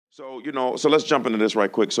So let's jump into this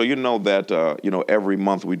right quick. So you know that every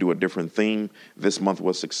month we do a different theme. This month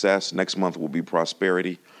was success. Next month will be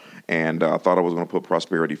prosperity. And I thought I was going to put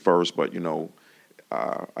prosperity first, but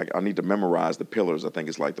I need to memorize the pillars. I think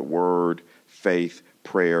it's like the word, faith,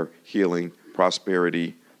 prayer, healing,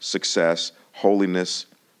 prosperity, success, holiness,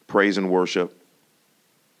 praise and worship.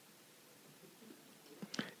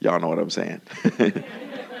 Y'all know what I'm saying.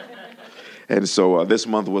 And so this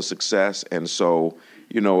month was success. And so,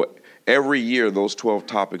 every year those 12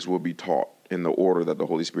 topics will be taught in the order that the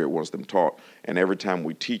Holy Spirit wants them taught. And every time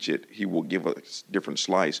we teach it, he will give us different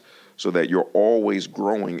slice so that you're always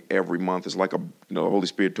growing every month. It's like the Holy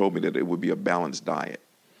Spirit told me that it would be a balanced diet.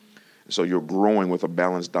 So you're growing with a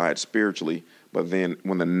balanced diet spiritually, but then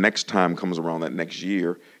when the next time comes around, that next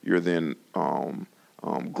year, you're then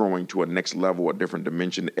growing to a next level, a different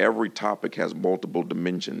dimension. Every topic has multiple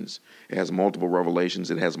dimensions. It has multiple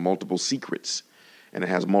revelations. It has multiple secrets, and it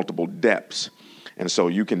has multiple depths. And so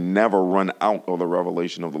you can never run out of the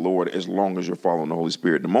revelation of the Lord as long as you're following the Holy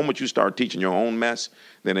Spirit. The moment you start teaching your own mess,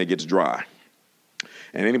 then it gets dry.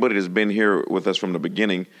 And anybody that's been here with us from the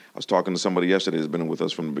beginning, I was talking to somebody yesterday that's been with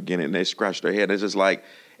us from the beginning, and they scratched their head. It's just like,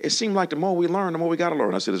 it seemed like the more we learn, the more we got to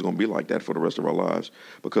learn. I said it's going to be like that for the rest of our lives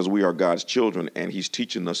because we are God's children, and he's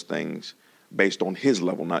teaching us things based on his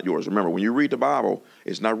level, not yours. Remember, when you read the Bible,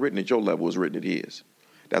 it's not written at your level, it's written at his.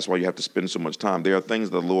 That's why you have to spend so much time. There are things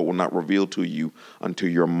the Lord will not reveal to you until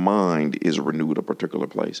your mind is renewed a particular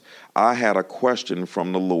place. I had a question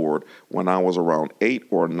from the Lord when I was around 8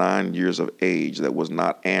 or 9 years of age that was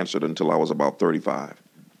not answered until I was about 35.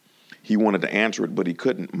 He wanted to answer it, but he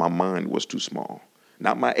couldn't. My mind was too small.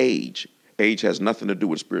 Not my age. Age has nothing to do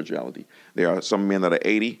with spirituality. There are some men that are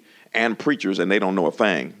 80 and preachers, and they don't know a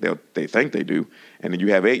thing. They think they do. And then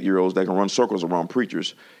you have 8-year-olds that can run circles around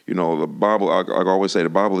preachers. The Bible, I always say the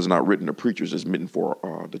Bible is not written to preachers. It's written for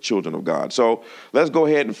the children of God. So let's go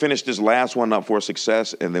ahead and finish this last one up for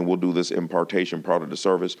success, and then we'll do this impartation part of the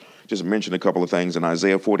service. Just mention a couple of things in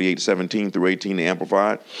Isaiah 48:17 through 18, the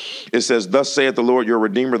Amplified. It says, "Thus saith the Lord your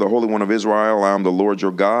Redeemer, the Holy One of Israel, I am the Lord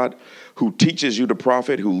your God, who teaches you to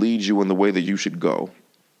profit, who leads you in the way that you should go."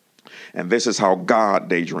 And this is how God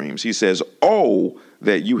daydreams. He says, "Oh,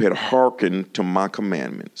 that you had hearkened to my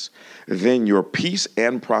commandments. Then your peace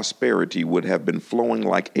and prosperity would have been flowing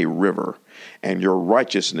like a river, and your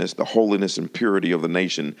righteousness, the holiness and purity of the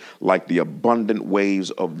nation, like the abundant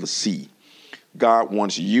waves of the sea." God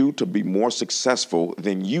wants you to be more successful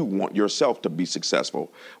than you want yourself to be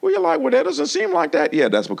successful. Well, you're like, well, that doesn't seem like that. Yeah,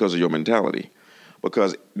 that's because of your mentality.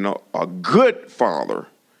 Because, a good father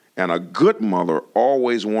and a good mother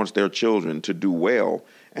always wants their children to do well.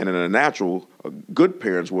 And in a natural, good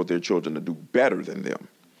parents want their children to do better than them.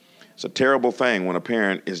 It's a terrible thing when a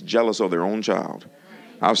parent is jealous of their own child.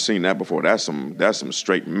 I've seen that before. That's some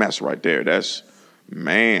straight mess right there.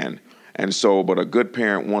 Man. And so, but a good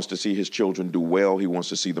parent wants to see his children do well. He wants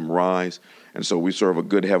to see them rise. And so we serve a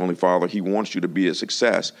good Heavenly Father. He wants you to be a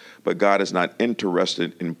success, but God is not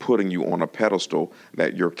interested in putting you on a pedestal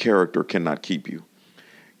that your character cannot keep you.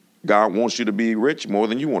 God wants you to be rich more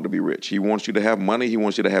than you want to be rich. He wants you to have money. He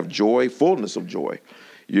wants you to have joy, fullness of joy.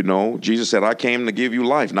 Jesus said, "I came to give you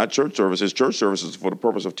life," not church services. Church services for the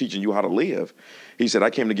purpose of teaching you how to live. He said, "I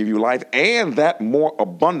came to give you life and that more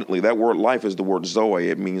abundantly." That word life is the word Zoe.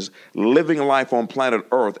 It means living life on planet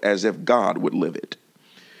Earth as if God would live it.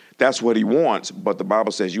 That's what he wants, but the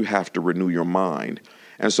Bible says you have to renew your mind.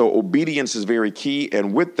 And so obedience is very key,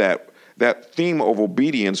 and with that theme of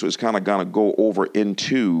obedience is kind of going to go over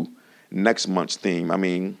into next month's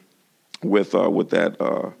theme. With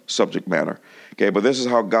that subject matter. Okay, but this is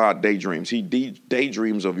how God daydreams. He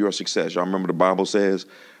daydreams of your success. Y'all remember the Bible says,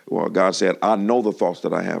 God said, "I know the thoughts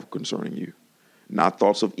that I have concerning you, not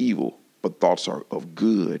thoughts of evil, but thoughts are of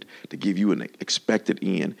good, to give you an expected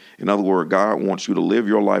end." In other words, God wants you to live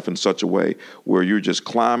your life in such a way where you're just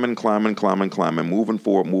climbing, moving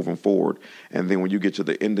forward. And then when you get to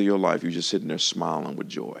the end of your life, you're just sitting there smiling with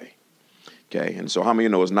joy. Okay, and so how many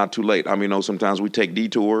know it's not too late? How many know sometimes we take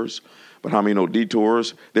detours? But how many know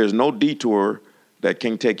detours? There's no detour that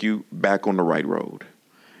can take you back on the right road.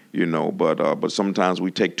 But sometimes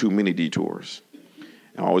we take too many detours.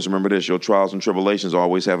 And always remember this, your trials and tribulations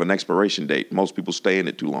always have an expiration date. Most people stay in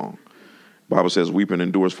it too long. The Bible says weeping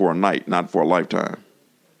endures for a night, not for a lifetime.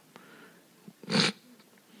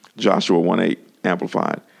 Joshua 1:8,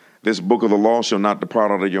 Amplified. "This book of the law shall not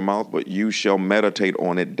depart out of your mouth, but you shall meditate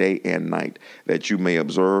on it day and night, that you may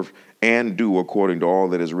observe and do according to all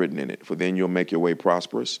that is written in it. For then you'll make your way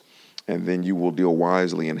prosperous, and then you will deal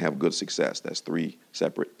wisely and have good success." That's 3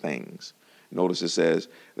 separate things. Notice it says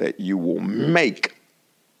that you will make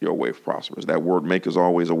your way prospers. That word make is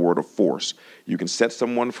always a word of force. You can set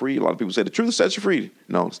someone free. A lot of people say the truth sets you free.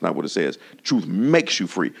 No, it's not what it says. The truth makes you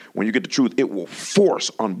free. When you get the truth, it will force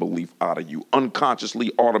unbelief out of you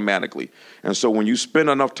unconsciously, automatically. And so when you spend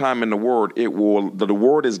enough time in the word, the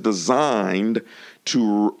word is designed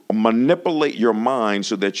to manipulate your mind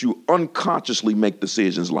so that you unconsciously make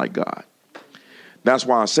decisions like God. That's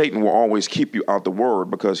why Satan will always keep you out the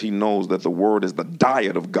word, because he knows that the word is the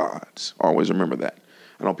diet of God's. Always remember that.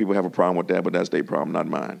 I know people have a problem with that, but that's their problem, not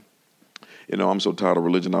mine. I'm so tired of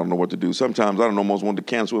religion, I don't know what to do. Sometimes I don't almost want to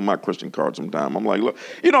cancel in my Christian card sometime. I'm like, look,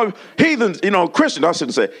 heathens, Christians, I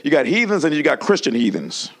shouldn't say. You got heathens and you got Christian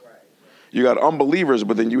heathens. You got unbelievers,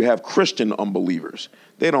 but then you have Christian unbelievers.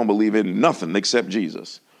 They don't believe in nothing except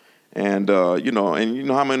Jesus. And, how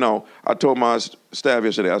many know? I told my staff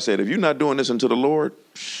yesterday, I said, if you're not doing this unto the Lord,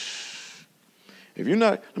 let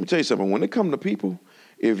me tell you something. When it comes to people,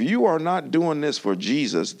 if you are not doing this for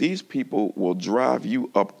Jesus, these people will drive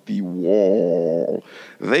you up the wall.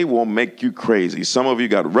 They will make you crazy. Some of you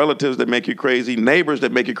got relatives that make you crazy, neighbors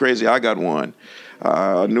that make you crazy. I got one.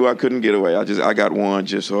 I knew I couldn't get away. I got one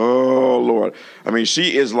oh, Lord. I mean,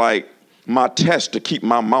 she is like my test to keep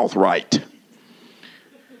my mouth right.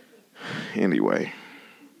 Anyway.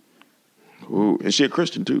 Ooh, and she a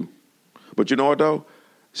Christian too. But you know what, though?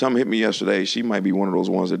 Something hit me yesterday. She might be one of those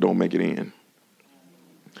ones that don't make it in.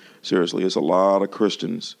 Seriously, it's a lot of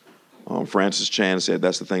Christians. Francis Chan said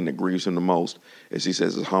that's the thing that grieves him the most, is he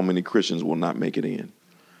says is how many Christians will not make it in.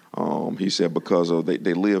 He said because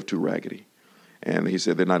they live too raggedy. And he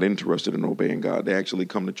said they're not interested in obeying God. They actually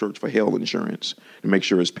come to church for health insurance to make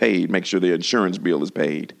sure it's paid, make sure their insurance bill is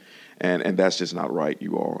paid. And that's just not right,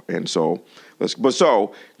 you all. And so,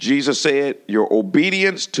 Jesus said your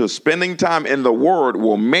obedience to spending time in the word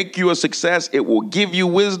will make you a success. It will give you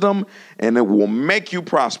wisdom, and it will make you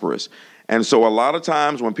prosperous. And so a lot of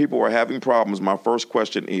times when people are having problems, my first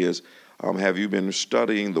question is, have you been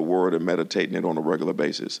studying the word and meditating it on a regular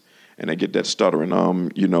basis? And they get that stuttering, no,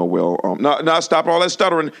 stop all that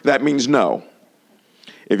stuttering. That means no.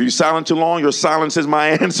 If you silent too long, your silence is my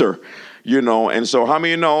answer. And so how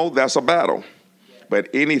many know that's a battle? But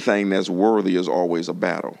anything that's worthy is always a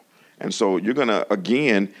battle. And so you're going to,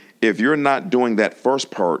 again, if you're not doing that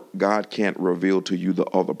first part, God can't reveal to you the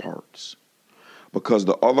other parts, because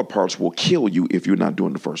the other parts will kill you if you're not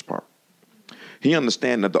doing the first part. He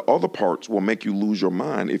understands that the other parts will make you lose your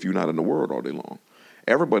mind if you're not in the word all day long.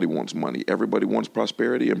 Everybody wants money. Everybody wants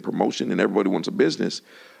prosperity and promotion, and everybody wants a business.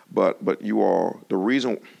 But you all, the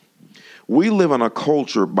reason... We live in a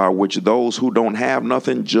culture by which those who don't have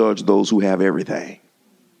nothing judge those who have everything.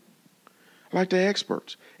 Like the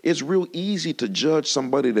experts. It's real easy to judge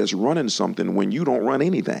somebody that's running something when you don't run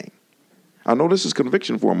anything. I know this is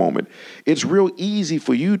conviction for a moment. It's real easy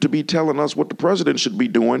for you to be telling us what the president should be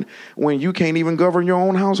doing when you can't even govern your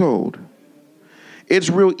own household. It's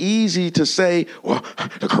real easy to say, well,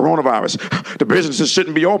 the coronavirus, the businesses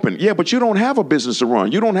shouldn't be open. Yeah, but you don't have a business to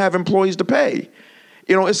run. You don't have employees to pay.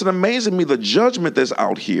 It's amazing to me the judgment that's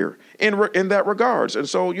out here in that regards. And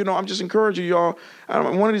so, I'm just encouraging y'all.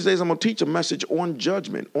 One of these days I'm going to teach a message on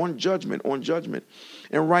judgment.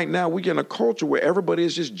 And right now we get in a culture where everybody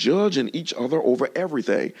is just judging each other over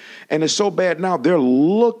everything. And it's so bad now they're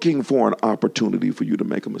looking for an opportunity for you to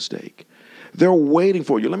make a mistake. They're waiting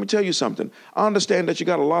for you. Let me tell you something. I understand that you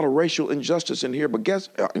got a lot of racial injustice in here, but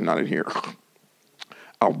not in here,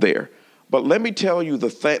 out there. But let me tell you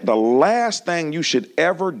the last thing you should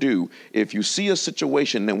ever do if you see a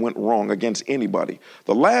situation that went wrong against anybody,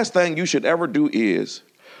 the last thing you should ever do is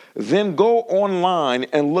then go online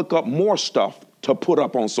and look up more stuff to put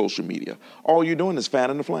up on social media. All you're doing is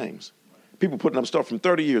fanning the flames. People putting up stuff from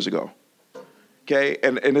 30 years ago. Okay,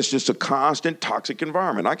 and it's just a constant toxic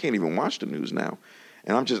environment. I can't even watch the news now.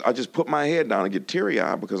 And I just put my head down and get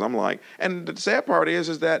teary-eyed because I'm like, and the sad part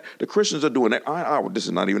is that the Christians are doing it. This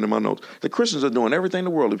is not even in my notes. The Christians are doing everything the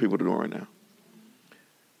worldly people are doing right now.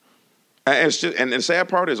 And the sad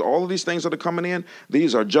part is all of these things that are coming in,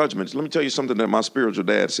 these are judgments. Let me tell you something that my spiritual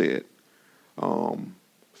dad said a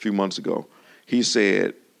few months ago. He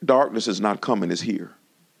said, darkness is not coming, it's here.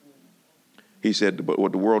 He said, but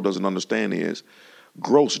what the world doesn't understand is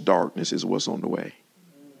gross darkness is what's on the way.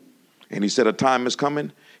 And he said a time is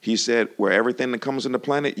coming. He said where everything that comes in the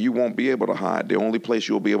planet, you won't be able to hide. The only place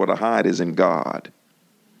you'll be able to hide is in God.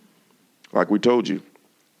 Like we told you,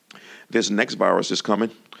 this next virus is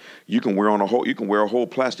coming. You can wear a whole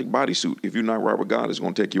plastic bodysuit. If you're not right with God, it's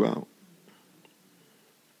going to take you out.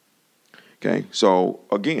 Okay, so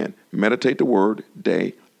again, meditate the word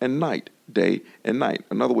day and night.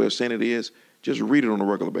 Another way of saying it is just read it on a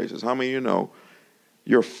regular basis. How many of you know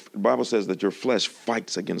The Bible says that your flesh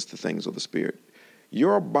fights against the things of the Spirit.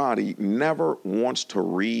 Your body never wants to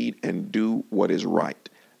read and do what is right,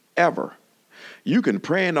 ever. You can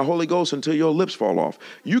pray in the Holy Ghost until your lips fall off.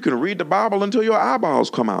 You can read the Bible until your eyeballs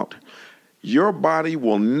come out. Your body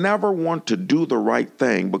will never want to do the right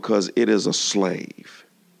thing because it is a slave.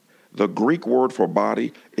 The Greek word for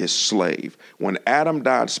body is slave. When Adam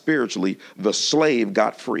died spiritually, the slave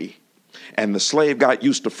got free. And the slave got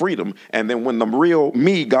used to freedom. And then when the real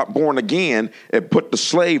me got born again, it put the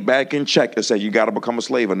slave back in check. It said, you got to become a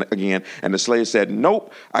slave again. And the slave said,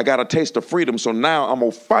 nope, I got a taste of freedom. So now I'm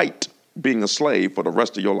going to fight being a slave for the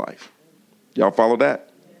rest of your life. Y'all follow that?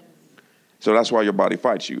 So that's why your body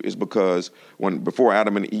fights you, is because before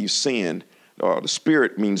Adam and Eve sinned, the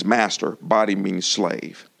spirit means master, body means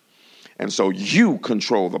slave. And so you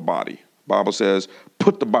control the body. Bible says,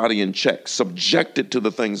 put the body in check, subject it to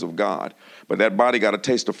the things of God. But that body got a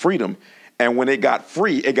taste of freedom. And when it got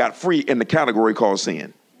free in the category called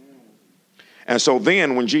sin. And so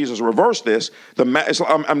then when Jesus reversed this, that's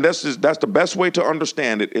the best way to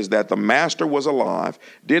understand it, is that the master was alive,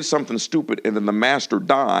 did something stupid, and then the master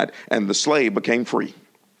died, and the slave became free.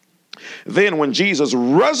 Then when Jesus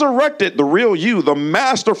resurrected the real you, the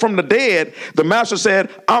master from the dead, the master said,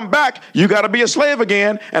 I'm back. You got to be a slave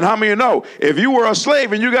again. And how many of you know, if you were a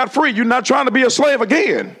slave and you got free, you're not trying to be a slave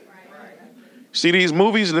again. See these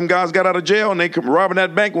movies, and them guys got out of jail and they come robbing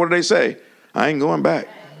that bank. What do they say? I ain't going back.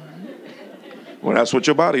 Well, that's what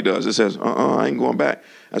your body does. It says, I ain't going back.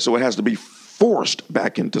 And so it has to be forced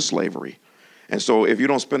back into slavery. And so if you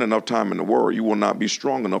don't spend enough time in the Word, you will not be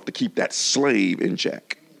strong enough to keep that slave in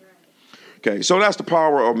check. Okay, so that's the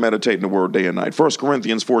power of meditating the Word day and night. 1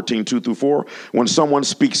 Corinthians 14:2-4, when someone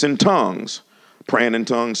speaks in tongues, praying in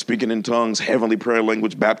tongues, speaking in tongues, heavenly prayer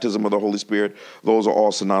language, baptism of the Holy Spirit, those are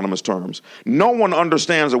all synonymous terms. No one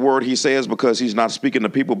understands a word he says because he's not speaking to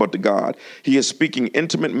people but to God. He is speaking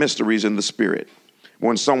intimate mysteries in the Spirit.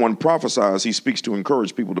 When someone prophesies, he speaks to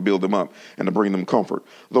encourage people, to build them up, and to bring them comfort.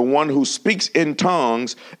 The one who speaks in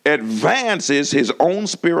tongues advances his own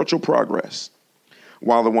spiritual progress,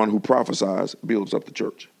 while the one who prophesies builds up the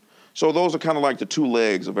church. So those are kind of like the two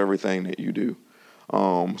legs of everything that you do.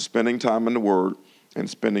 Spending time in the Word and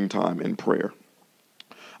spending time in prayer.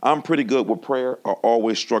 I'm pretty good with prayer. I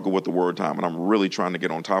always struggle with the Word time, and I'm really trying to get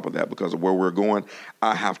on top of that because of where we're going.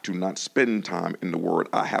 I have to not spend time in the Word.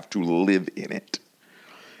 I have to live in it.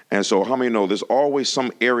 And so how many know there's always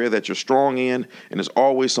some area that you're strong in, and there's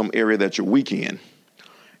always some area that you're weak in,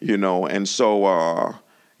 and so,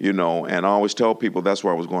 and I always tell people, that's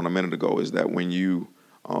where I was going a minute ago, is that when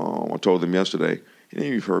I told them yesterday, and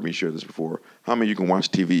you've heard me share this before, how many of you can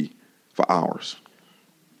watch TV for hours?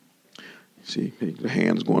 See, the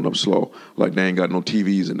hands going up slow, like they ain't got no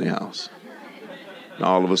TVs in the house. Now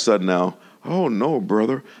all of a sudden now, oh no,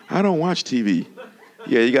 brother, I don't watch TV.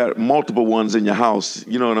 Yeah, you got multiple ones in your house,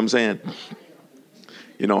 you know what I'm saying?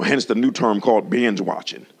 Hence the new term called binge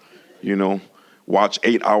watching. Watch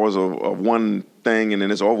 8 hours of one thing and then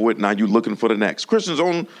it's over with. Now you're looking for the next. Christians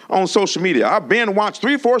on social media, I binge watched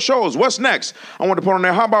 3-4 shows. What's next? I want to put on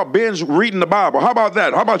there, how about binge reading the Bible? How about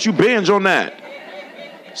that? How about you binge on that?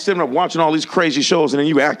 Sitting up watching all these crazy shows and then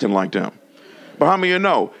you acting like them. But how many of you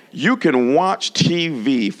know you can watch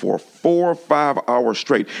TV for 4 or 5 hours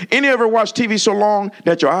straight? Any ever watch TV so long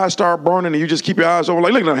that your eyes start burning and you just keep your eyes over,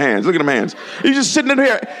 like, look at them hands, look at them hands. You're just sitting in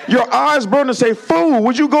here, your eyes burn and say, fool,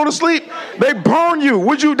 would you go to sleep? They burn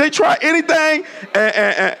you. They try anything?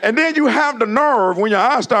 And then you have the nerve when your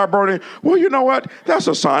eyes start burning. Well, you know what? That's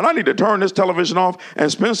a sign. I need to turn this television off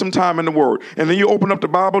and spend some time in the Word. And then you open up the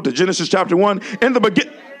Bible to Genesis chapter 1. In the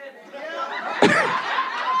beginning.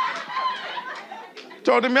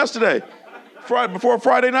 Told him yesterday, before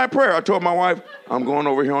Friday night prayer, I told my wife, I'm going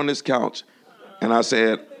over here on this couch. And I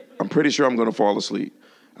said, I'm pretty sure I'm going to fall asleep.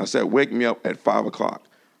 I said, wake me up at 5 o'clock.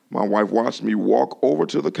 My wife watched me walk over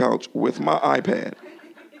to the couch with my iPad.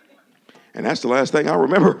 And that's the last thing I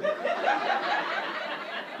remember.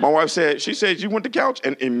 My wife said, you went to couch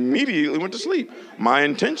and immediately went to sleep. My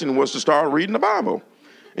intention was to start reading the Bible.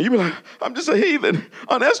 And you be like, I'm just a heathen.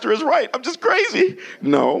 Aunt Esther is right. I'm just crazy.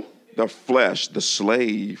 No. The flesh, the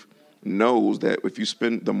slave, knows that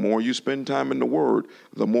the more you spend time in the Word,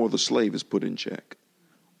 the more the slave is put in check.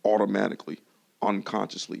 Automatically,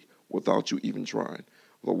 unconsciously, without you even trying.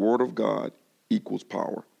 The Word of God equals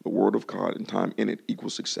power. The Word of God and time in it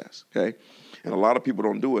equals success. Okay? And a lot of people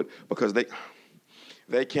don't do it because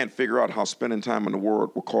they can't figure out how spending time in the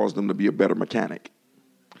Word will cause them to be a better mechanic.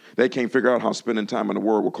 They can't figure out how spending time in the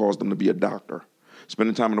Word will cause them to be a doctor.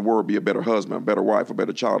 Spending time in the Word, be a better husband, a better wife, a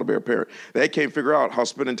better child, a better parent. They can't figure out how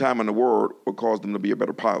spending time in the Word will cause them to be a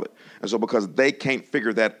better pilot. And so because they can't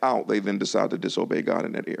figure that out, they then decide to disobey God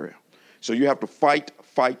in that area. So you have to fight.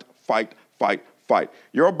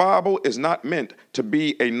 Your Bible is not meant to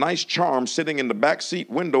be a nice charm sitting in the back seat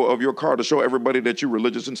window of your car to show everybody that you're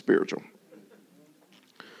religious and spiritual.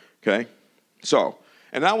 Okay? So,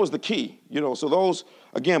 and that was the key, so those,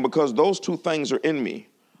 again, because those two things are in me,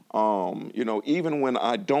 even when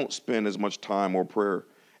I don't spend as much time or prayer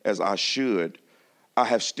as I should, I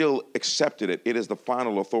have still accepted it. It is the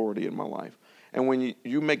final authority in my life. And when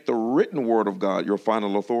you make the written word of God your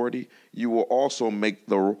final authority, you will also make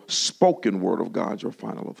the spoken word of God your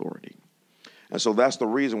final authority. And so that's the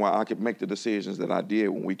reason why I could make the decisions that I did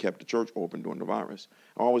when we kept the church open during the virus.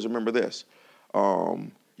 I always remember this.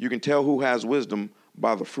 You can tell who has wisdom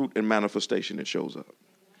by the fruit and manifestation that shows up.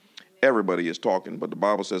 Everybody is talking, but the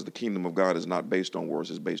Bible says the kingdom of God is not based on words,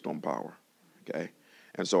 it's based on power. Okay?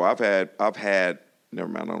 And so I've had, never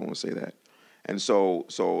mind, I don't want to say that. And so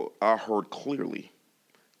I heard clearly,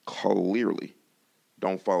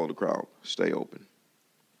 don't follow the crowd, stay open.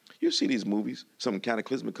 You see these movies, something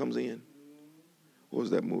cataclysmic comes in. What was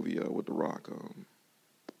that movie with The Rock?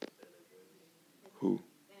 Who?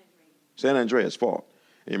 San Andreas Fault.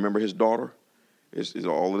 And you remember his daughter?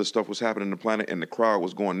 All of this stuff was happening on the planet, and the crowd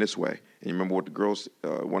was going this way. And you remember what the girls,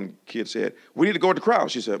 one kid said? We need to go with the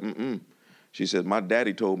crowd. She said, She said, my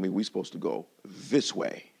daddy told me we're supposed to go this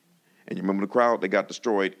way. And you remember the crowd? They got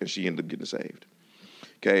destroyed, and she ended up getting saved.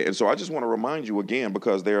 Okay, and so I just want to remind you again,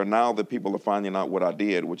 because there are now that people are finding out what I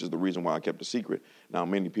did, which is the reason why I kept a secret. Now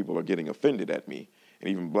many people are getting offended at me and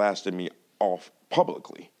even blasting me off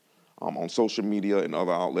publicly. On social media and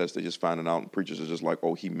other outlets, they're just finding out, and preachers are just like,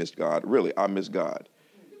 oh, he missed God. Really, I missed God.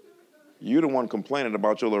 You're the one complaining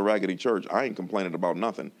about your little raggedy church. I ain't complaining about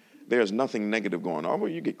nothing. There's nothing negative going on. Well,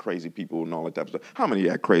 you get crazy people and all that type of stuff. How many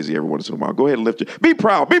act crazy every once in a while? Go ahead and lift your, be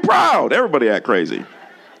proud. Everybody act crazy.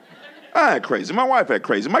 I act crazy. My wife act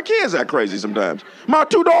crazy. My kids act crazy sometimes. My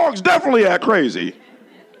 2 dogs definitely act crazy.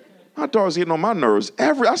 My dog's getting on my nerves.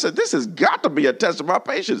 I said, this has got to be a test of my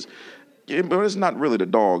patience. But it's not really the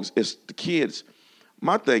dogs. It's the kids.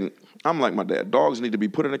 My thing, I'm like my dad. Dogs need to be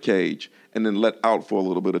put in a cage and then let out for a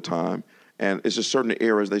little bit of time. And it's just certain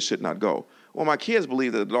areas they should not go. Well, my kids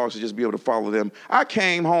believe that the dogs should just be able to follow them. I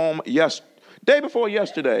came home day before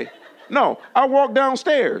yesterday. No, I walked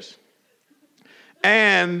downstairs.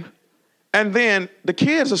 And then the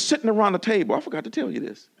kids are sitting around the table. I forgot to tell you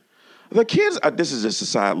this. The kids, this is just a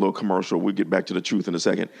side little commercial. We'll get back to the truth in a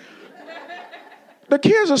second. The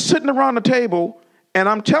kids are sitting around the table, and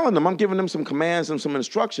I'm telling them, I'm giving them some commands and some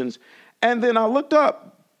instructions. And then I looked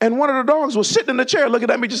up, and one of the dogs was sitting in the chair looking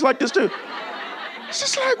at me just like this, too. It's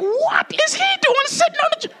just like, what is he doing sitting on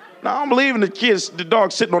the chair? No, I don't believe in the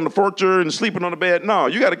dog sitting on the furniture and sleeping on the bed. No,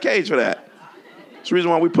 you got a cage for that. That's the reason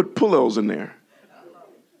why we put pillows in there.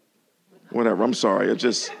 Whatever, I'm sorry. It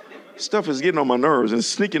just, stuff is getting on my nerves and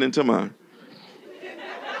sneaking into my...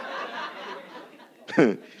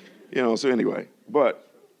 so anyway. But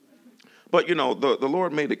the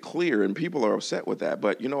Lord made it clear, and people are upset with that.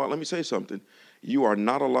 But you know what? Let me say something. You are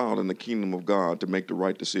not allowed in the kingdom of God to make the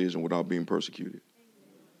right decision without being persecuted.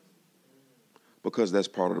 Because that's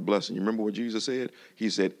part of the blessing. You remember what Jesus said? He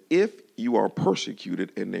said, if you are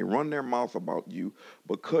persecuted and they run their mouth about you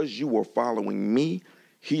because you are following me,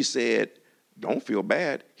 he said, don't feel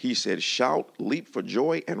bad. He said, shout, leap for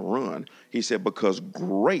joy, and run. He said, because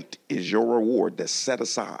great is your reward that's set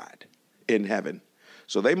aside in heaven.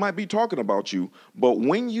 So they might be talking about you, but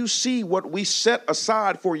when you see what we set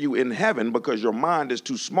aside for you in heaven, because your mind is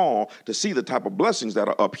too small to see the type of blessings that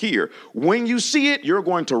are up here, when you see it, you're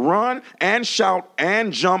going to run and shout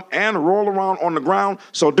and jump and roll around on the ground.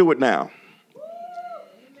 So do it now.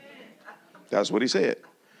 That's what he said.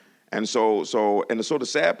 And so the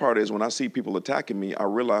sad part is when I see people attacking me, I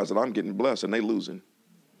realize that I'm getting blessed and they losing.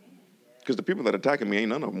 Because the people that are attacking me, ain't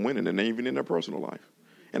none of them winning, and they ain't even in their personal life.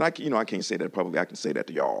 And I can't say that publicly. I can say that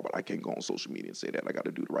to y'all, but I can't go on social media and say that. I got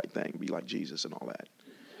to do the right thing, be like Jesus and all that.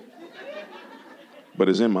 But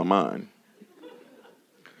it's in my mind.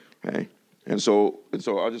 Okay? And so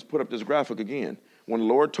I'll just put up this graphic again. When the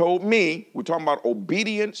Lord told me, we're talking about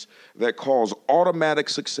obedience that caused automatic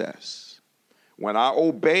success. When I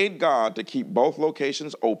obeyed God to keep both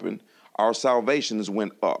locations open, our salvations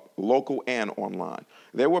went up, local and online.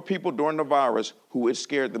 There were people during the virus who it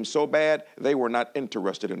scared them so bad, they were not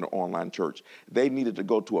interested in the online church. They needed to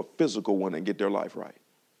go to a physical one and get their life right.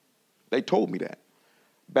 They told me that.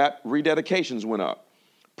 Rededications went up.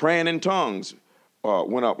 Praying in tongues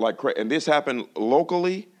went up like crazy. And this happened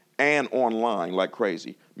locally and online like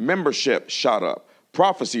crazy. Membership shot up.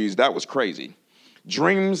 Prophecies, that was crazy.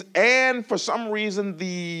 Dreams, and for some reason,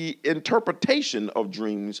 the interpretation of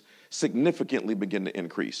dreams significantly began to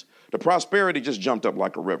increase. The prosperity just jumped up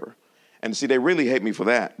like a river. And see, they really hate me for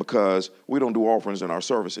that because we don't do offerings in our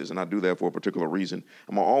services, and I do that for a particular reason.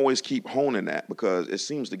 I'm going to always keep honing that because it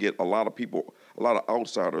seems to get a lot of people, a lot of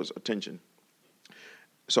outsiders' attention.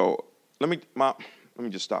 So let me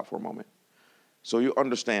just stop for a moment. So you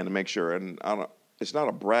understand to make sure, and it's not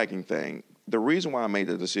a bragging thing. The reason why I made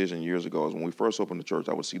the decision years ago is when we first opened the church,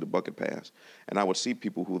 I would see the bucket pass, and I would see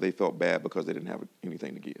people who they felt bad because they didn't have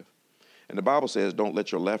anything to give. And the Bible says, don't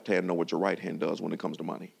let your left hand know what your right hand does when it comes to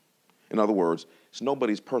money. In other words, it's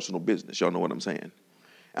nobody's personal business. Y'all know what I'm saying?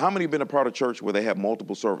 How many have been a part of church where they have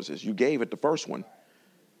multiple services? You gave at the first one,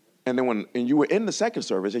 and then and you were in the second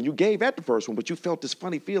service, and you gave at the first one, but you felt this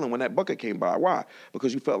funny feeling when that bucket came by. Why?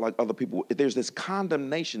 Because you felt like other people, there's this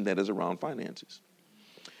condemnation that is around finances.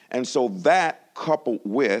 And so that coupled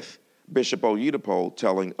with Bishop Oyedepo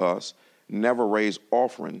telling us, never raise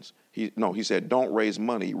offerings. He said, don't raise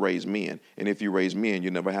money, raise men. And if you raise men,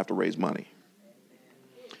 you never have to raise money.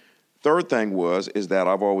 Third thing is that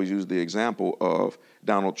I've always used the example of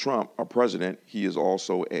Donald Trump, our president. He is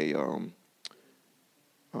also a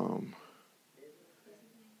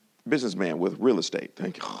businessman with real estate.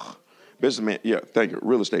 Thank you. Businessman, yeah, thank you.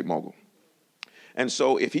 Real estate mogul. And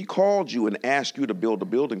so if he called you and asked you to build a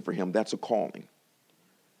building for him, that's a calling.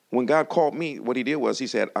 When God called me, what he did was he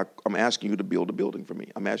said, I'm asking you to build a building for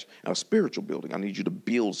me. I'm asking a spiritual building. I need you to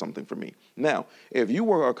build something for me. Now, if you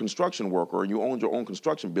were a construction worker and you owned your own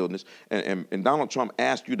construction business and Donald Trump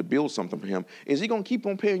asked you to build something for him, is he going to keep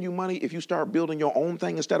on paying you money if you start building your own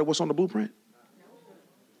thing instead of what's on the blueprint?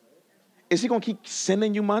 Is he going to keep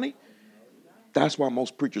sending you money? That's why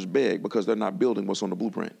most preachers beg, because they're not building what's on the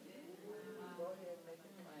blueprint.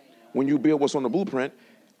 When you build what's on the blueprint,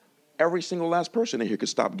 every single last person in here could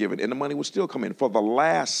stop giving, and the money would still come in. For the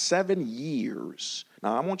last 7 years,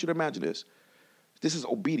 now I want you to imagine this. This is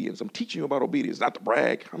obedience. I'm teaching you about obedience, not to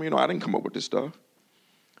brag. I mean, I didn't come up with this stuff.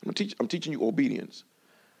 I'm teaching you obedience.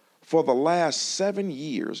 For the last 7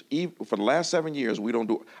 years, we don't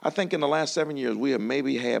do. I think in the last 7 years, we have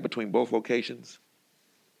maybe had between both locations,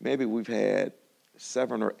 maybe we've had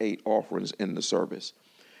 7 or 8 offerings in the service.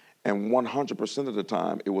 And 100% of the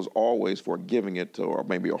time, it was always for giving it to, or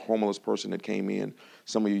maybe a homeless person that came in.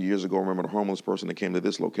 Some of you years ago remember the homeless person that came to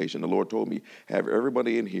this location. The Lord told me, have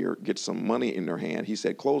everybody in here get some money in their hand. He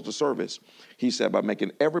said, close the service. He said, by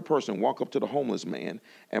making every person walk up to the homeless man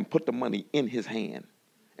and put the money in his hand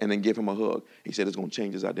and then give him a hug. He said, it's going to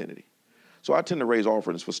change his identity. So I tend to raise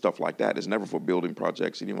offerings for stuff like that. It's never for building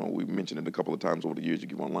projects. And, we mentioned it a couple of times over the years you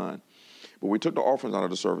give online. But we took the offerings out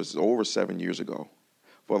of the services over 7 years ago.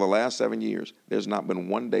 For the last 7 years, there's not been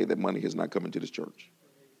one day that money has not come into this church.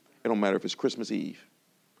 It don't matter if it's Christmas Eve.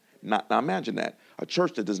 Now imagine that. A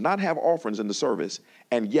church that does not have offerings in the service,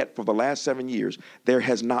 and yet for the last 7 years, there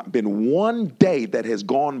has not been one day that has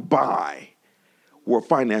gone by where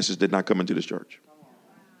finances did not come into this church.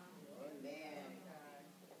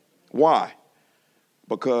 Why?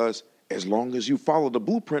 Because as long as you follow the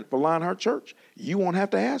blueprint for Lionheart Church, you won't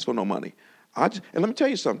have to ask for no money. And let me tell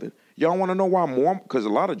you something. Y'all want to know why more? Because a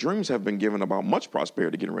lot of dreams have been given about much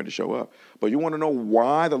prosperity getting ready to show up. But you want to know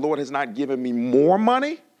why the Lord has not given me more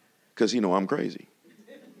money? Because he knows I'm crazy.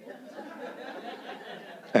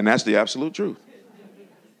 And that's the absolute truth.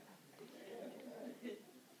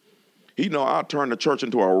 He know I'll turn the church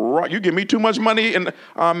into a rock. You give me too much money, and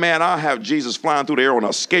man, I'll have Jesus flying through the air on a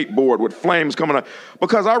skateboard with flames coming up.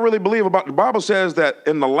 Because I really believe the Bible says that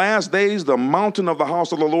in the last days, the mountain of the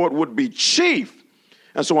house of the Lord would be chief.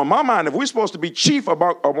 And so in my mind, if we're supposed to be chief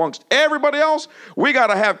amongst everybody else, we got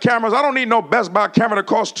to have cameras. I don't need no Best Buy camera that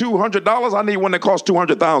costs $200. I need one that costs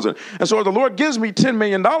 $200,000. And so if the Lord gives me $10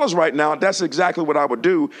 million right now, that's exactly what I would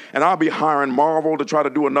do. And I'll be hiring Marvel to try to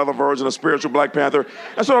do another version of Spiritual Black Panther.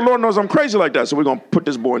 And so the Lord knows I'm crazy like that. So we're going to put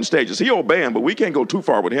this boy in stages. He obeying, but we can't go too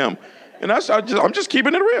far with him. And I'm just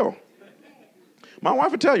keeping it real. My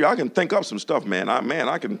wife would tell you, I can think up some stuff, man.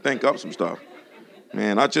 I can think up some stuff.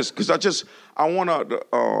 Man, I want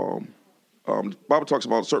to, the Bible talks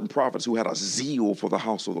about certain prophets who had a zeal for the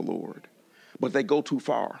house of the Lord, but they go too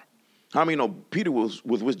far. How many know Peter was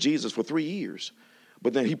with Jesus for 3 years,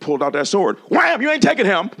 but then he pulled out that sword. Wham, you ain't taking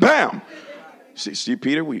him. Bam. See,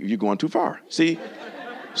 Peter, you're going too far. See?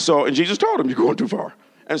 And Jesus told him, you're going too far.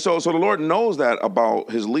 And so the Lord knows that about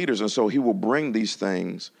his leaders, and so he will bring these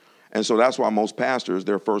things. And so that's why most pastors,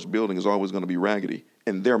 their first building is always going to be raggedy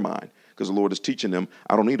in their mind. Because the Lord is teaching them,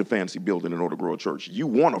 I don't need a fancy building in order to grow a church. You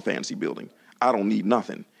want a fancy building. I don't need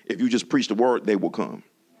nothing. If you just preach the word, they will come.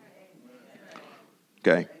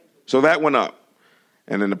 Okay. So that went up.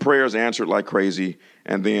 And then the prayers answered like crazy.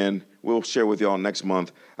 And then we'll share with y'all next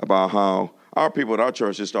month about how our people at our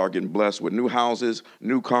church just start getting blessed with new houses,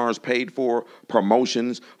 new cars paid for,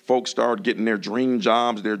 promotions. Folks start getting their dream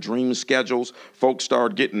jobs, their dream schedules. Folks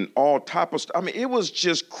start getting all type of stuff. I mean, it was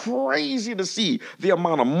just crazy to see the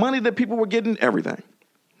amount of money that people were getting, everything.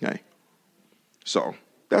 Okay. So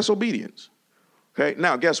that's obedience. Okay.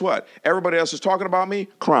 Now, guess what? Everybody else is talking about me,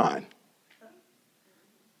 crying.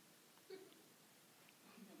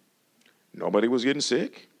 Nobody was getting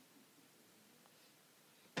sick.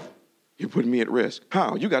 You're putting me at risk.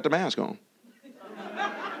 How? You got the mask on.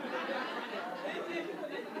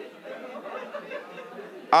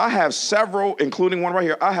 I have several, including one right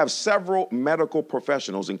here. I have several medical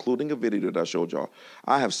professionals, including a video that I showed y'all.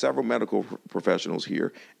 I have several medical professionals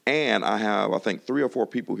here, and I have, I think, 3 or 4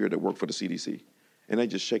 people here that work for the CDC. And they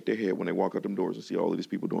just shake their head when they walk out them doors and see all of these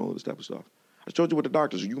people doing all this type of stuff. I showed you with the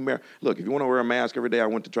doctors. Look, if you want to wear a mask every day, I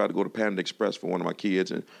went to try to go to Panda Express for one of my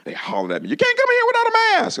kids, and they hollered at me, "You can't come in here without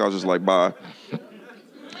a mask." I was just like, bye.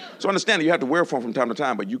 So understand that you have to wear one from time to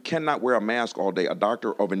time, but you cannot wear a mask all day. A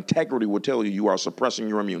doctor of integrity will tell you are suppressing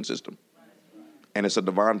your immune system. And it's a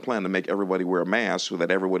divine plan to make everybody wear a mask so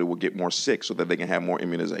that everybody will get more sick so that they can have more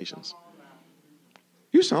immunizations.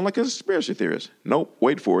 You sound like a conspiracy theorist. Nope,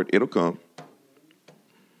 wait for it. It'll come.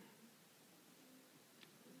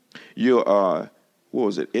 What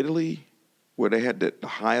was it, Italy, where they had the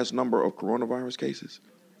highest number of coronavirus cases?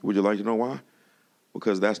 Would you like to know why?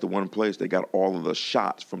 Because that's the one place they got all of the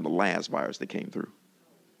shots from the last virus that came through.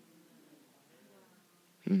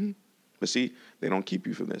 Mm-hmm. But see, they don't keep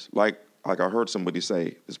you from this. Like I heard somebody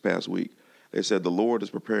say this past week, they said the Lord is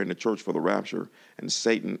preparing the church for the rapture, and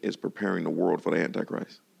Satan is preparing the world for the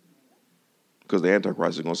Antichrist. Because the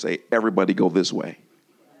Antichrist is going to say, everybody go this way.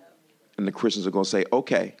 And the Christians are going to say,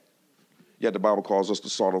 okay. Yet the Bible calls us the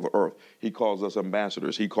salt of the earth. He calls us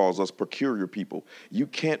ambassadors. He calls us peculiar people. You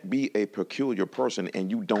can't be a peculiar person and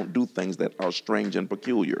you don't do things that are strange and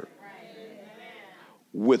peculiar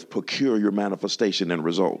with peculiar manifestation and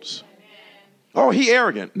results. Oh, he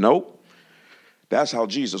arrogant. Nope. That's how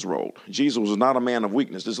Jesus rolled. Jesus was not a man of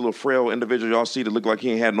weakness. This little frail individual y'all see that looked like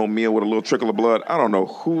he ain't had no meal with a little trickle of blood. I don't know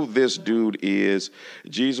who this dude is.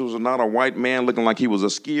 Jesus was not a white man looking like he was a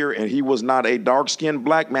skier, and he was not a dark-skinned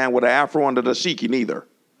black man with an afro under the dashiki neither.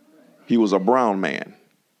 He was a brown man.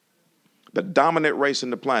 The dominant race in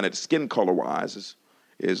the planet, skin color-wise,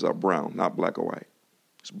 is brown, not black or white.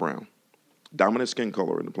 It's brown. Dominant skin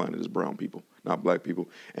color in the planet is brown people, not black people.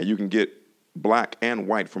 And you can get black and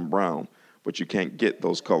white from brown, but you can't get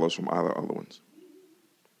those colors from either other ones.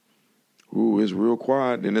 Ooh, it's real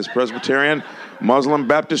quiet in this Presbyterian Muslim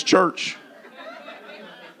Baptist church.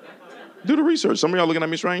 Do the research. Some of y'all looking at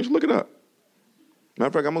me strange. Look it up. Matter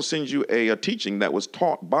of fact, I'm going to send you a teaching that was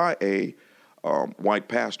taught by a white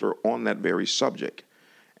pastor on that very subject.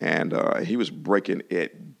 And he was breaking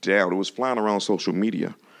it down. It was flying around social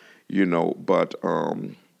media, but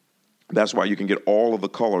that's why you can get all of the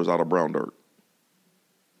colors out of brown dirt.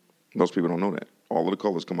 Most people don't know that. All of the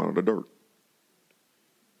colors come out of the dirt.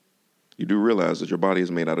 You do realize that your body is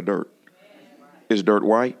made out of dirt. Is dirt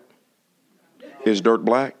white? Is dirt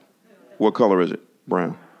black? What color is it?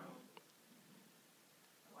 Brown.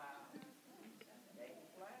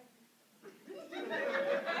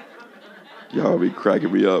 Y'all be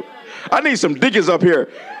cracking me up. I need some dickens up here.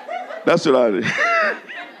 That's what I need.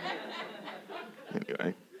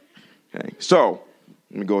 Anyway. Okay. So,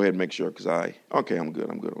 let me go ahead and make sure I'm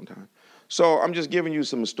good on time. So I'm just giving you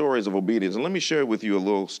some stories of obedience. And let me share with you a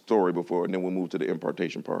little story before, and then we'll move to the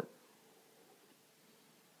impartation part.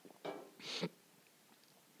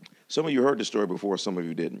 Some of you heard the story before, some of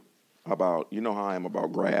you didn't. About, you know how I am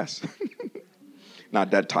about grass.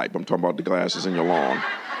 Not that type. I'm talking about the grasses in your lawn.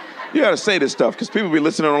 You got to say this stuff because people be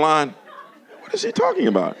listening online. What is he talking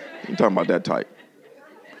about? I'm talking about that type.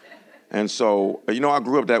 And so, I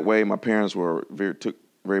grew up that way. My parents took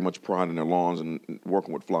very much pride in their lawns and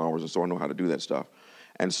working with flowers, and so I know how to do that stuff.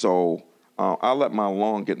 And so I let my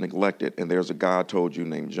lawn get neglected, and there's a guy I told you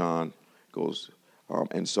named John.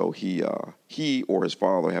 And so he or his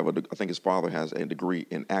father I think his father has a degree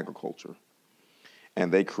in agriculture.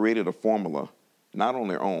 And they created a formula, not on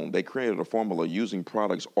their own. They created a formula using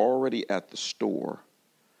products already at the store.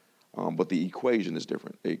 But the equation is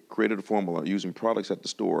different. They created a formula using products at the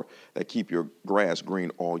store that keep your grass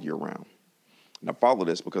green all year round. Now follow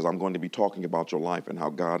this because I'm going to be talking about your life and how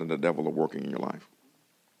God and the devil are working in your life.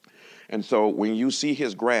 And so when you see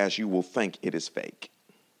his grass, you will think it is fake.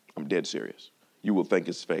 I'm dead serious. You will think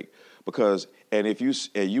it's fake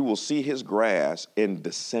you will see his grass in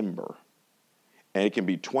December, and it can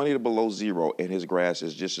be 20 to below zero, and his grass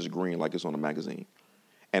is just as green like it's on a magazine.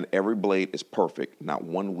 And every blade is perfect, not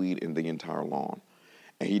one weed in the entire lawn.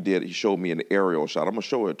 And he showed me an aerial shot. I'm going to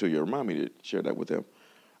show it to you. Remind me to share that with him.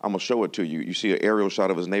 I'm going to show it to you. You see an aerial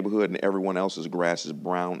shot of his neighborhood, and everyone else's grass is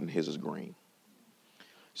brown and his is green.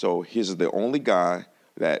 So his is the only guy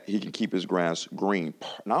that he can keep his grass green.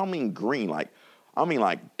 Now, I don't mean green I mean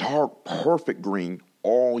like dark, perfect green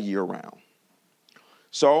all year round.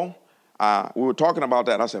 So we were talking about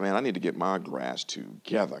that. I said, man, I need to get my grass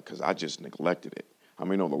together because I just neglected it. I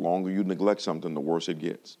mean, the longer you neglect something, the worse it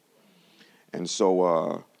gets. And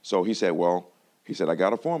so he said, I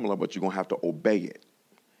got a formula, but you're going to have to obey it.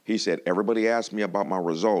 He said, everybody asked me about my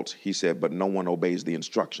results. He said, but no one obeys the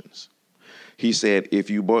instructions. He said, if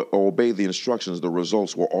you obey the instructions, the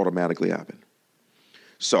results will automatically happen.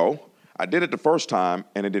 So I did it the first time,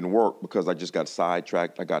 and it didn't work because I just got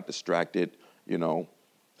sidetracked. I got distracted,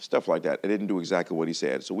 stuff like that. It didn't do exactly what he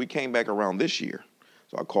said. So we came back around this year.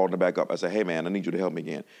 So I called him back up. I said, hey, man, I need you to help me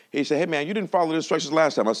again. He said, hey, man, you didn't follow the instructions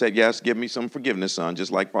last time. I said, yes, give me some forgiveness, son,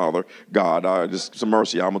 just like Father. God, just some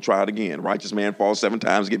mercy. I'm going to try it again. Righteous man falls 7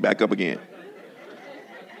 times, get back up again.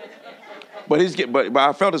 But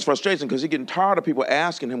I felt his frustration because he's getting tired of people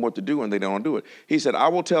asking him what to do and they don't do it. He said, I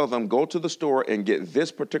will tell them, go to the store and get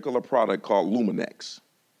this particular product called Luminex.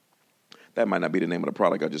 That might not be the name of the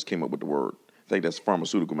product. I just came up with the word. I think that's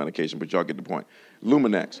pharmaceutical medication, but y'all get the point.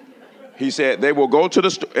 Luminex. He said they will go to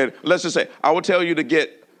the store, and let's just say, I will tell you to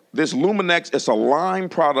get this Luminex. It's a line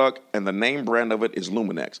product, and the name brand of it is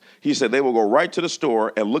Luminex. He said they will go right to the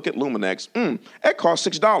store and look at Luminex. It costs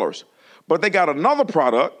 $6. But they got another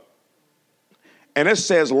product, and it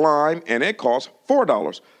says lime, and it costs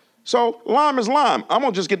 $4. So lime is lime. I'm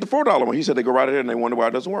going to just get the $4 one. He said they go right ahead, and they wonder why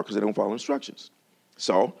it doesn't work because they don't follow instructions.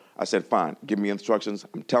 So I said, fine, give me instructions.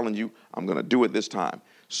 I'm telling you, I'm going to do it this time.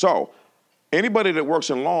 So anybody that works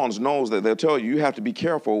in lawns knows that they'll tell you have to be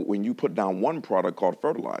careful when you put down one product called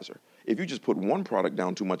fertilizer. If you just put one product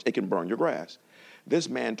down too much, it can burn your grass. This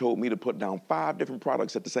man told me to put down 5 different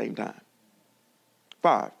products at the same time.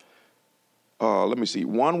 5. Let me see.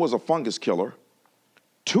 1 was a fungus killer.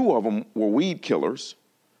 2 of them were weed killers.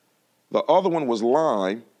 The other one was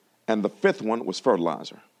lime, and the 5th one was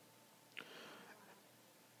fertilizer.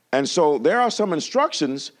 And so there are some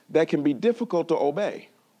instructions that can be difficult to obey.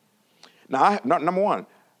 Now, number one,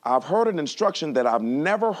 I've heard an instruction that I've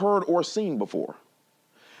never heard or seen before.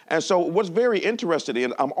 And so what's very interesting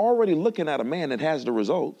is I'm already looking at a man that has the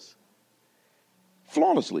results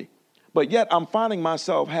flawlessly. But yet I'm finding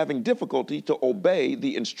myself having difficulty to obey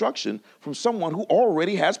the instruction from someone who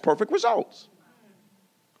already has perfect results.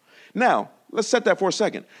 Now, let's set that for a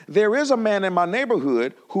second. There is a man in my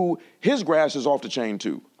neighborhood who his grass is off the chain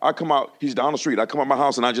too. I come out, he's down the street. I come out my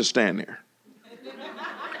house and I just stand there.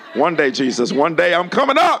 One day, Jesus, one day I'm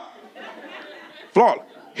coming up. Flawed.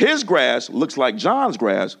 His grass looks like John's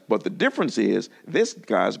grass, but the difference is this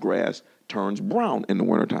guy's grass turns brown in the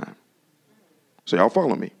wintertime. So y'all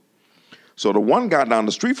follow me. So the one guy down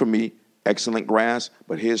the street from me, excellent grass,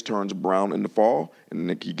 but his turns brown in the fall, and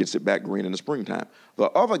then he gets it back green in the springtime. The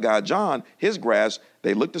other guy, John, his grass,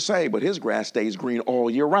 they look the same, but his grass stays green all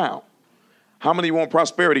year round. How many want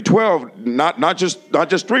prosperity? 12, not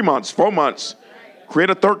just 3 months, 4 months. Create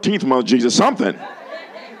a 13th month, Jesus, something.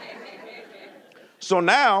 So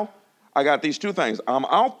now I got these 2 things. I'm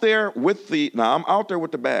out there with the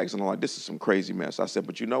bags, and I'm like, this is some crazy mess. I said,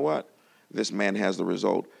 but you know what? This man has the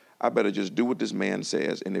result. I better just do what this man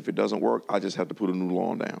says, and if it doesn't work, I just have to put a new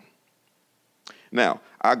lawn down. Now,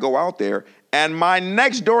 I go out there, and my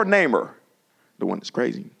next door neighbor, the one that's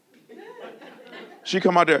crazy, she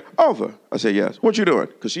come out there, Arthur. I said, yes. What you doing?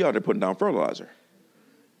 Because she out there putting down fertilizer.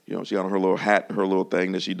 She got on her little hat, her little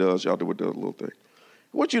thing that she does. She out there with the little thing.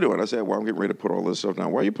 What you doing? I said, well, I'm getting ready to put all this stuff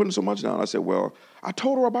down. Why are you putting so much down? I said, well, I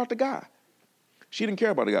told her about the guy. She didn't care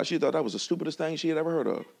about the guy. She thought that was the stupidest thing she had ever heard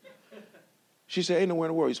of. She said, ain't nowhere in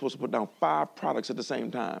the world you're supposed to put down 5 products at the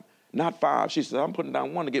same time. Not 5. She said, I'm putting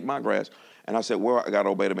down 1 to get my grass. And I said, well, I got to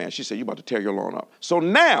obey the man. She said, you're about to tear your lawn up. So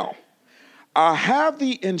now I have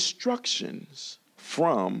the instructions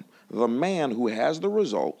from the man who has the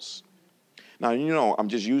results. Now, I'm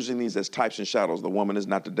just using these as types and shadows. The woman is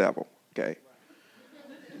not the devil, okay?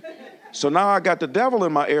 So now I got the devil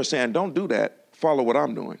in my ear saying, don't do that. Follow what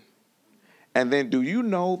I'm doing. And then do you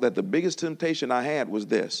know that the biggest temptation I had was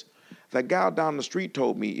this? That guy down the street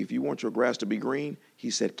told me, if you want your grass to be green,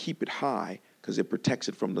 he said, keep it high because it protects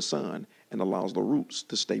it from the sun and allows the roots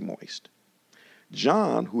to stay moist.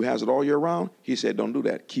 John, who has it all year round, he said, don't do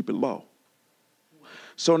that. Keep it low.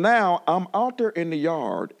 So now I'm out there in the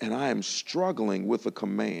yard and I am struggling with a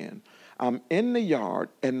command. I'm in the yard,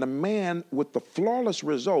 and the man with the flawless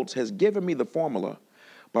results has given me the formula,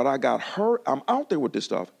 but I got her, I'm out there with this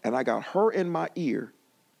stuff, and I got her in my ear,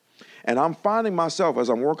 and I'm finding myself, as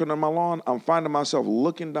I'm working on my lawn, I'm finding myself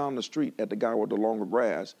looking down the street at the guy with the longer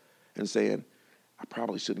grass and saying, I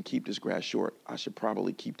probably shouldn't keep this grass short. I should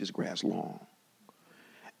probably keep this grass long.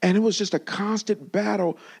 And it was just a constant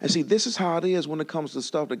battle. And see, this is how it is when it comes to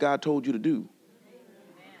stuff that God told you to do.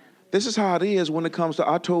 This is how it is when it comes to,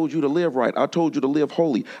 I told you to live right. I told you to live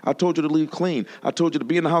holy. I told you to live clean. I told you to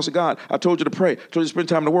be in the house of God. I told you to pray. I told you to spend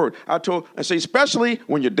time in the Word. And see, especially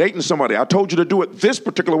when you're dating somebody, I told you to do it this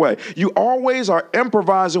particular way. You always are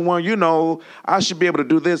improvising when you know, I should be able to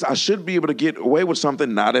do this. I should be able to get away with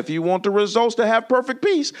something. Not if you want the results to have perfect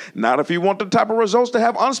peace. Not if you want the type of results to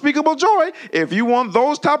have unspeakable joy. If you want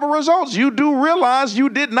those type of results, you do realize you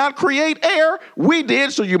did not create air. We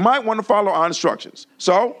did, so you might want to follow our instructions.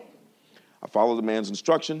 So I followed the man's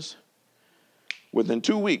instructions. Within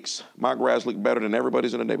 2 weeks, my grass looked better than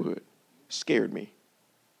everybody's in the neighborhood. Scared me.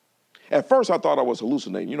 At first, I thought I was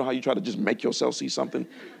hallucinating. You know how you try to just make yourself see something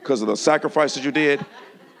because of the sacrifices you did?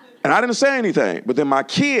 And I didn't say anything. But then my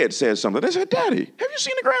kid said something. They said, Daddy, have you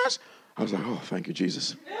seen the grass? I was like, oh, thank you,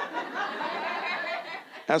 Jesus.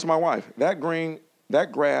 Asked my wife. That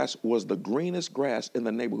grass was the greenest grass in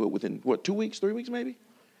the neighborhood within, 2 weeks, 3 weeks maybe?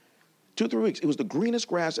 2, 3 weeks. It was the greenest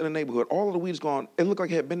grass in the neighborhood. All of the weeds gone. It looked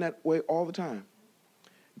like it had been that way all the time.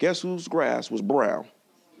 Guess whose grass was brown?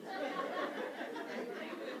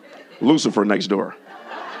 Lucifer next door.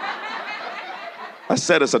 I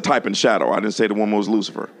said it's a type and shadow. I didn't say the one was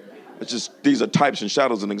Lucifer. It's just, these are types and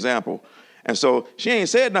shadows, an example. And so she ain't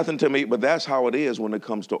said nothing to me, but that's how it is when it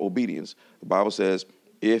comes to obedience. The Bible says,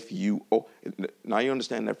 now you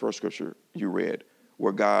understand that first scripture you read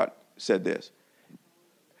where God said this.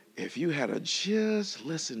 If you had just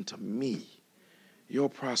listened to me, your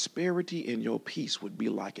prosperity and your peace would be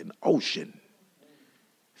like an ocean.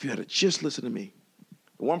 If you had just listened to me.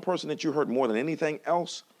 The one person that you heard more than anything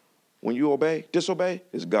else when you disobey,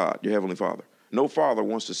 is God, your heavenly Father. No father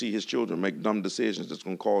wants to see his children make dumb decisions that's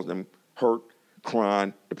going to cause them hurt,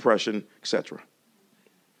 crime, depression, etc.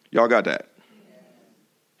 Y'all got that?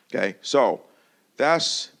 Okay, so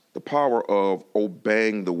that's the power of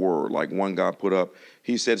obeying the word. Like one guy put up,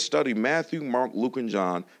 he said, study Matthew, Mark, Luke, and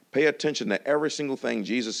John. Pay attention to every single thing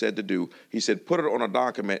Jesus said to do. He said, put it on a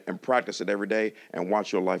document and practice it every day and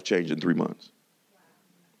watch your life change in 3 months.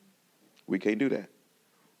 We can't do that.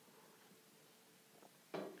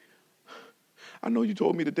 I know you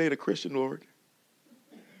told me to date a Christian, Lord,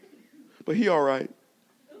 but he all right.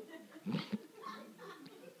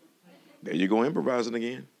 There you go, improvising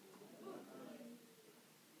again.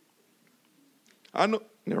 I know,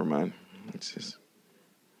 never mind. It's just,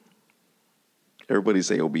 everybody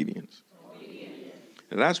say obedience.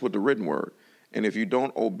 And that's what the written word. And if you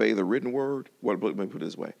don't obey the written word, let me put it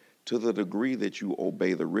this way. To the degree that you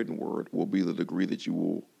obey the written word will be the degree that you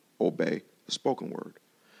will obey the spoken word.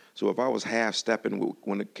 So if I was half-stepping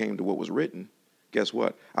when it came to what was written, guess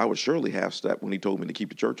what? I was surely half-step when he told me to keep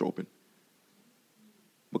the church open.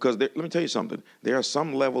 Because let me tell you something. There are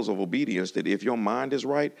some levels of obedience that if your mind is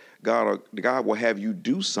right, God will have you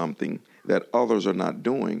do something that others are not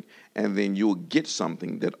doing, and then you'll get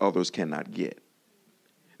something that others cannot get.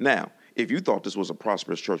 Now, if you thought this was a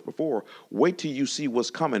prosperous church before, wait till you see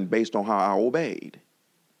what's coming based on how I obeyed.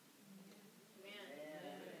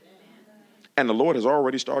 And the Lord has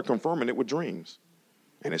already started confirming it with dreams.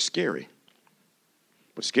 And it's scary.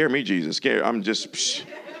 But scare me, Jesus.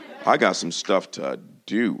 I got some stuff to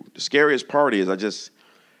do. The scariest part is a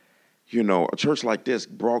church like this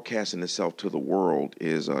broadcasting itself to the world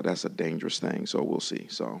that's a dangerous thing. So we'll see.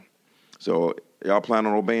 So y'all plan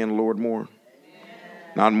on obeying the Lord more?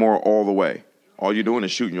 Not more all the way. All you're doing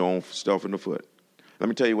is shooting your own self in the foot. Let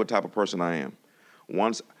me tell you what type of person I am.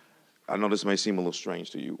 I know this may seem a little strange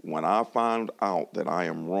to you. When I find out that I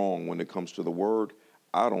am wrong when it comes to the word,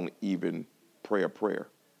 I don't even pray a prayer.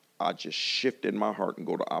 I just shift in my heart and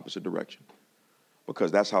go the opposite direction.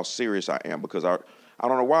 Because that's how serious I am. Because I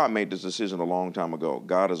don't know why I made this decision a long time ago.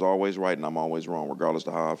 God is always right and I'm always wrong, regardless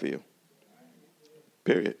of how I feel.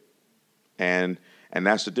 Period. And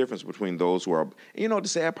that's the difference between those who are, you know what the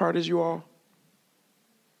sad part is, you all?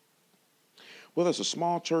 Whether it's a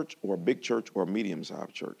small church or a big church or a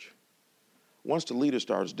medium-sized church, once the leader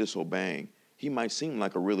starts disobeying, he might seem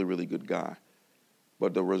like a really, really good guy,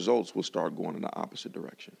 but the results will start going in the opposite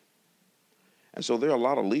direction. And so there are a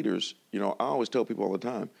lot of leaders, I always tell people all the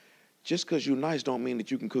time, just because you're nice don't mean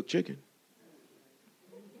that you can cook chicken.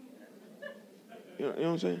 You know what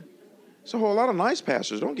I'm saying? So a lot of nice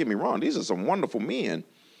pastors, don't get me wrong, these are some wonderful men,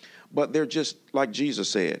 but they're just like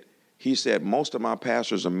Jesus said. He said, most of my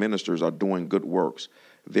pastors and ministers are doing good works.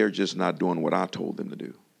 They're just not doing what I told them to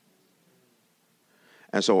do.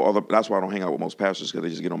 And so that's why I don't hang out with most pastors, because they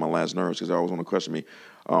just get on my last nerves, because they always want to question me.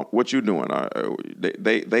 What you doing?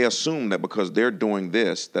 They assume that because they're doing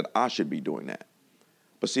this, that I should be doing that.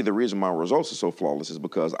 But see, the reason my results are so flawless is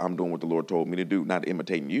because I'm doing what the Lord told me to do, not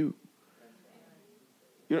imitating you.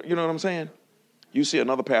 You know what I'm saying? You see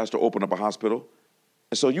another pastor open up a hospital,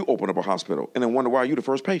 and so you open up a hospital, and then wonder why you're the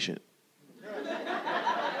first patient.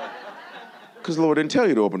 Because the Lord didn't tell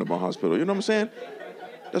you to open up a hospital. You know what I'm saying?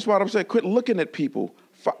 That's why I'm saying, quit looking at people.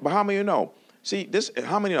 But how many of you know? See,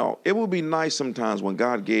 how many know? It would be nice sometimes when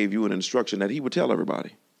God gave you an instruction that he would tell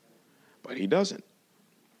everybody. But he doesn't.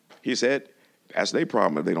 He said, that's their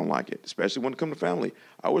problem if they don't like it, especially when it comes to family.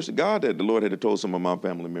 I wish to God that the Lord had told some of my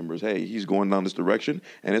family members, hey, he's going down this direction,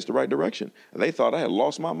 and it's the right direction. They thought I had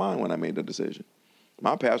lost my mind when I made the decision.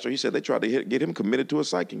 My pastor, he said they tried to get him committed to a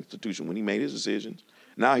psych institution when he made his decisions.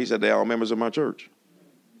 Now he said they're all members of my church.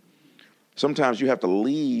 Sometimes you have to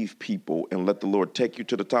leave people and let the Lord take you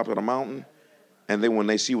to the top of the mountain. And then when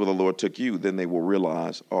they see where the Lord took you, then they will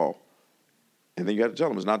realize, oh. And then you have to tell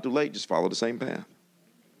them, it's not too late. Just follow the same path.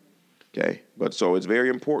 Okay? But so it's very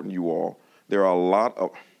important, you all. There are a lot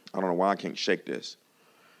of, I don't know why I can't shake this,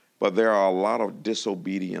 but there are a lot of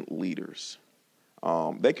disobedient leaders.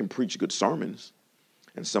 They can preach good sermons,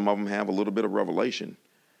 and some of them have a little bit of revelation,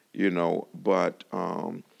 but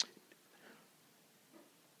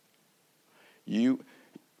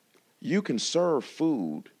you can serve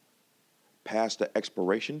food past the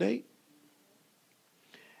expiration date,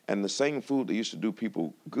 and the same food that used to do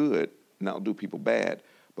people good now do people bad,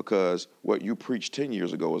 because what you preached 10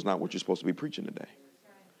 years ago is not what you're supposed to be preaching today.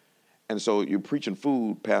 And so you're preaching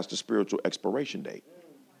food past the spiritual expiration date.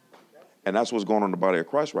 And that's what's going on in the body of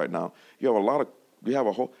Christ right now.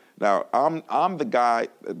 Now, I'm the guy,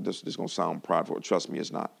 this is going to sound prideful, trust me,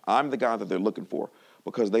 it's not. I'm the guy that they're looking for,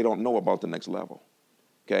 because they don't know about the next level.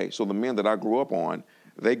 Okay, so the men that I grew up on,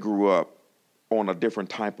 they grew up on a different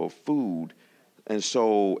type of food, and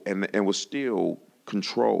so and was still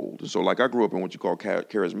controlled. And so, like, I grew up in what you call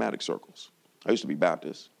charismatic circles. I used to be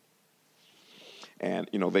Baptist, and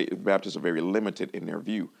Baptists are very limited in their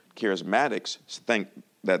view. Charismatics think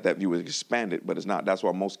that view is expanded, but it's not. That's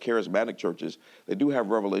why most charismatic churches, they do have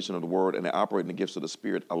revelation of the word and they operate in the gifts of the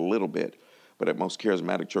Spirit a little bit. But at most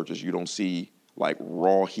charismatic churches, you don't see like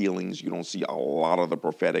raw healings. You don't see a lot of the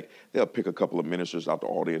prophetic. They'll pick a couple of ministers out the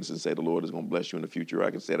audience and say, the Lord is going to bless you in the future.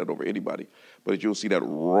 I can say that over anybody. But you'll see that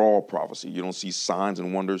raw prophecy. You don't see signs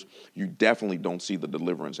and wonders. You definitely don't see the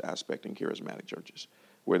deliverance aspect in charismatic churches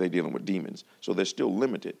where they're dealing with demons. So they're still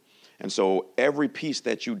limited. And so every piece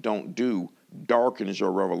that you don't do darkens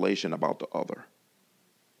your revelation about the other.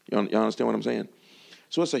 You understand what I'm saying?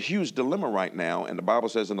 So it's a huge dilemma right now, and the Bible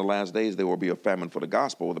says in the last days there will be a famine for the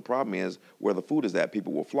gospel. The problem is where the food is at,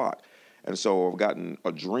 people will flock. And so I've gotten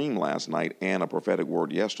a dream last night and a prophetic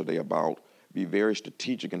word yesterday about be very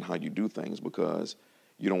strategic in how you do things, because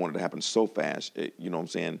you don't want it to happen so fast. You know what I'm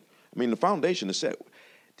saying? I mean, the foundation is set.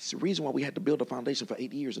 It's the reason why we had to build a foundation for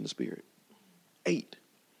 8 years in the Spirit. 8.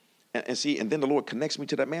 And see, and then the Lord connects me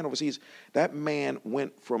to that man overseas. That man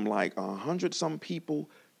went from like 100-some people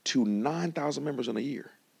to 9,000 members in a year.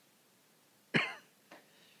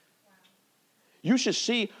 You should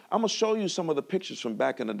see, I'm going to show you some of the pictures from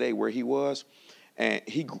back in the day where he was. And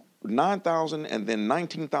he 9,000 and then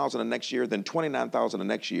 19,000 the next year, then 29,000 the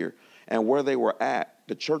next year. And where they were at,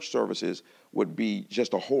 the church services would be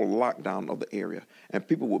just a whole lockdown of the area. And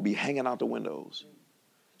people would be hanging out the windows,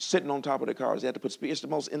 sitting on top of their cars. They had to put speakers. It's the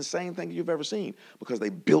most insane thing you've ever seen, because they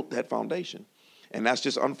built that foundation. And that's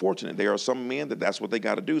just unfortunate. There are some men that's what they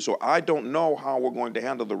got to do. So I don't know how we're going to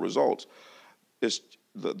handle the results. It's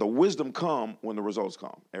the wisdom come when the results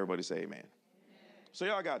come. Everybody say amen. So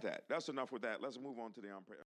y'all got that. That's enough with that. Let's move on to the